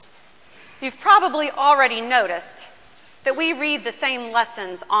You've probably already noticed that we read the same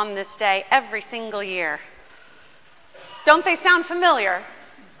lessons on this day every single year. Don't they sound familiar?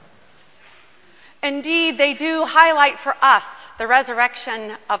 Indeed, they do highlight for us the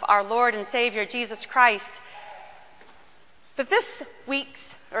resurrection of our Lord and Savior, Jesus Christ. But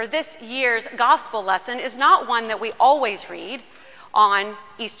this year's gospel lesson is not one that we always read on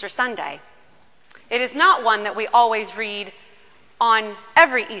Easter Sunday. It is not one that we always read on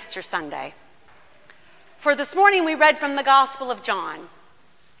every Easter Sunday. For this morning we read from the Gospel of John.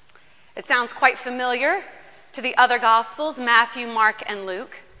 It sounds quite familiar to the other Gospels, Matthew, Mark, and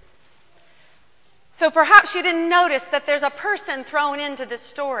Luke. So perhaps you didn't notice that there's a person thrown into this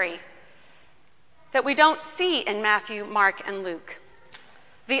story that we don't see in Matthew, Mark, and Luke.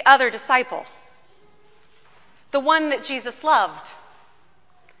 The other disciple. The one that Jesus loved,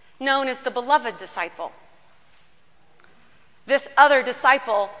 known as the beloved disciple. This other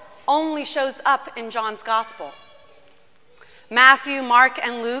disciple only shows up in John's Gospel. Matthew, Mark,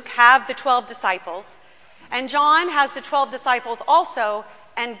 and Luke have the 12 disciples, and John has the 12 disciples also,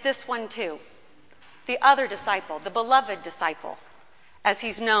 and this one too. The other disciple, the beloved disciple, as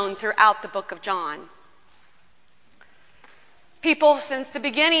he's known throughout the book of John. People since the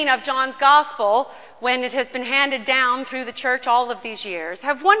beginning of John's Gospel, when it has been handed down through the church all of these years,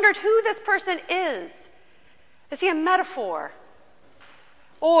 have wondered who this person is. Is he a metaphor?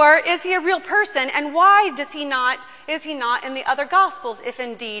 Or is he a real person? And why is he not in the other Gospels if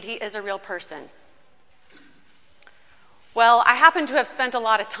indeed he is a real person? Well, I happen to have spent a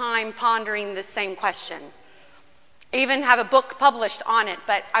lot of time pondering this same question. I even have a book published on it,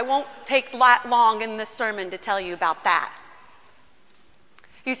 but I won't take long in this sermon to tell you about that.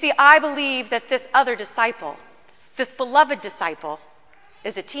 You see, I believe that this other disciple, this beloved disciple,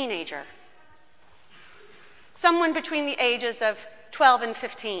 is a teenager. Someone between the ages of 12 and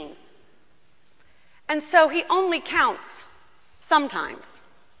 15. And so he only counts sometimes.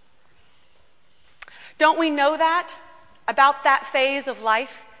 Don't we know that about that phase of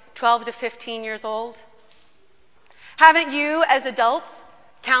life, 12 to 15 years old? Haven't you, as adults,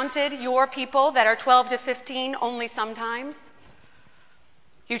 counted your people that are 12 to 15 only sometimes?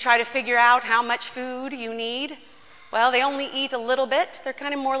 You try to figure out how much food you need. Well, they only eat a little bit. They're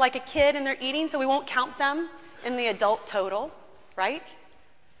kind of more like a kid in their eating, so we won't count them in the adult total, right?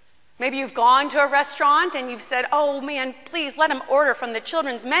 Maybe you've gone to a restaurant and you've said, oh man, please let them order from the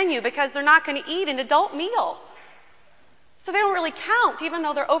children's menu because they're not going to eat an adult meal. So they don't really count, even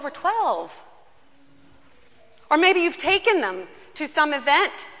though they're over 12. Or maybe you've taken them to some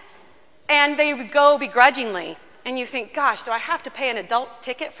event and they go begrudgingly. And you think, gosh, do I have to pay an adult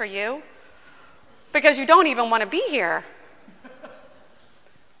ticket for you? Because you don't even want to be here.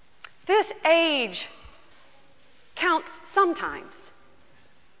 This age counts sometimes.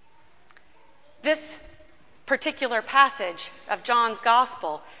 This particular passage of John's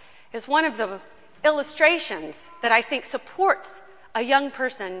Gospel is one of the illustrations that I think supports a young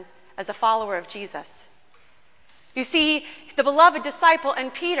person as a follower of Jesus. You see, the beloved disciple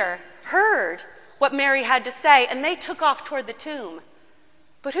and Peter heard what Mary had to say, and they took off toward the tomb.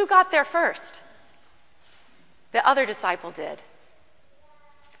 But who got there first? The other disciple did.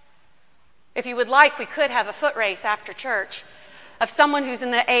 If you would like, we could have a foot race after church of someone who's in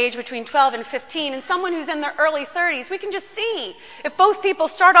the age between 12 and 15 and someone who's in their early 30s. We can just see, if both people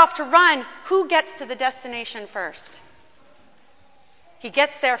start off to run, who gets to the destination first. He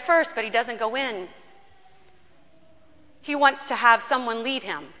gets there first, but he doesn't go in. He wants to have someone lead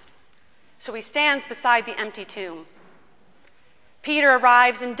him. So he stands beside the empty tomb. Peter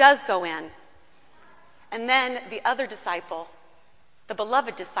arrives and does go in. And then the other disciple, the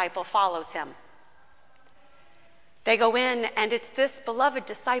beloved disciple, follows him. They go in, and it's this beloved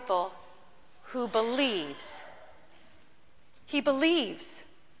disciple who believes. He believes.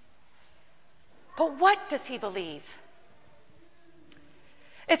 But what does he believe?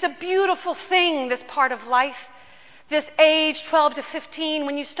 It's a beautiful thing, this part of life. This age, 12 to 15,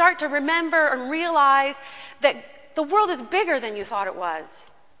 when you start to remember and realize that the world is bigger than you thought it was.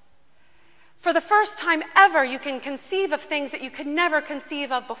 For the first time ever, you can conceive of things that you could never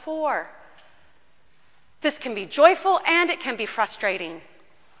conceive of before. This can be joyful and it can be frustrating.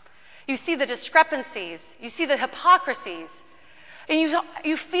 You see the discrepancies, you see the hypocrisies, and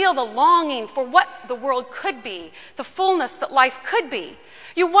you feel the longing for what the world could be, the fullness that life could be.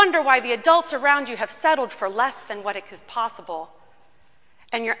 You wonder why the adults around you have settled for less than what is possible.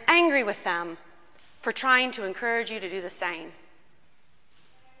 And you're angry with them for trying to encourage you to do the same.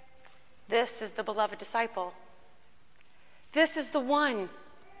 This is the beloved disciple. This is the one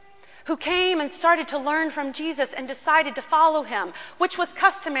who came and started to learn from Jesus and decided to follow him, which was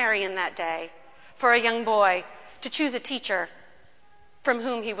customary in that day for a young boy to choose a teacher from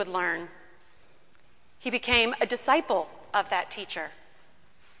whom he would learn. He became a disciple of that teacher.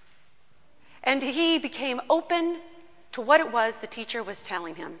 And he became open to what it was the teacher was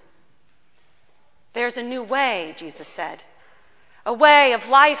telling him. There's a new way, Jesus said, a way of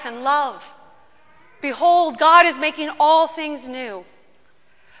life and love. Behold, God is making all things new,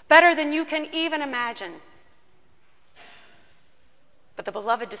 better than you can even imagine. But the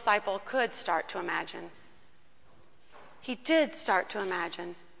beloved disciple could start to imagine. He did start to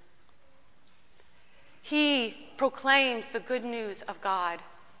imagine. He proclaims the good news of God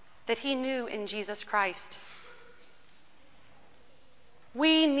that he knew in Jesus Christ.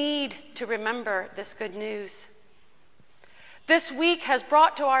 We need to remember this good news. This week has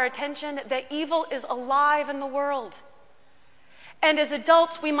brought to our attention that evil is alive in the world. And as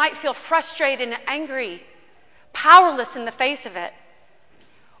adults, we might feel frustrated and angry, powerless in the face of it.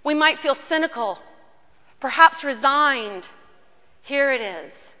 We might feel cynical, perhaps resigned. Here it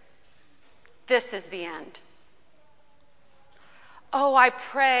is. This is the end. Oh, I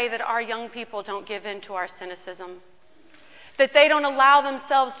pray that our young people don't give in to our cynicism, that they don't allow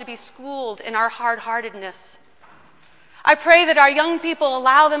themselves to be schooled in our hard-heartedness. I pray that our young people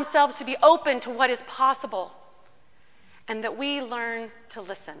allow themselves to be open to what is possible, and that we learn to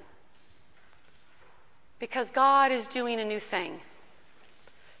listen. Because God is doing a new thing,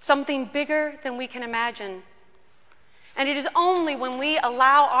 something bigger than we can imagine. And it is only when we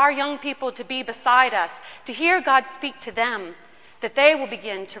allow our young people to be beside us, to hear God speak to them, that they will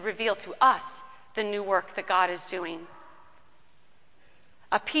begin to reveal to us the new work that God is doing.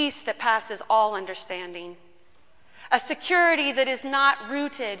 A peace that passes all understanding. A security that is not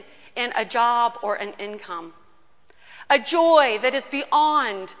rooted in a job or an income. A joy that is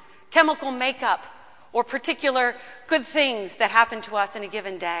beyond chemical makeup or particular good things that happen to us in a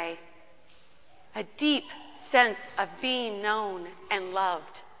given day. A deep sense of being known and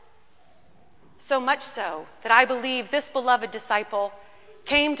loved. So much so that I believe this beloved disciple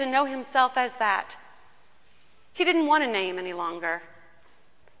came to know himself as that. He didn't want a name any longer.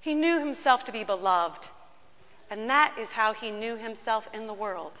 He knew himself to be beloved. And that is how he knew himself in the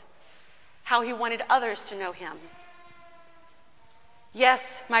world, how he wanted others to know him.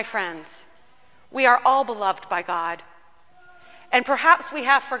 Yes, my friends, we are all beloved by God. And perhaps we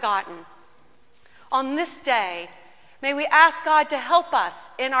have forgotten. On this day, may we ask God to help us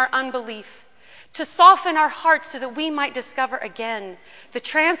in our unbelief, to soften our hearts so that we might discover again the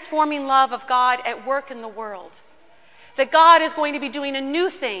transforming love of God at work in the world. That God is going to be doing a new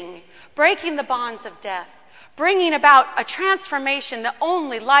thing, breaking the bonds of death, bringing about a transformation that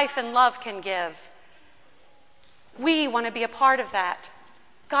only life and love can give. We want to be a part of that.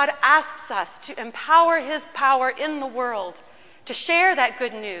 God asks us to empower his power in the world to share that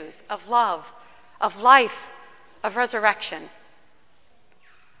good news of love, of life, of resurrection.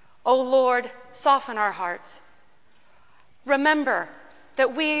 O Lord, soften our hearts. Remember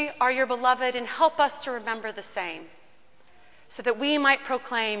that we are your beloved and help us to remember the same, so that we might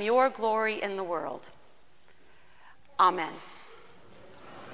proclaim your glory in the world. Amen.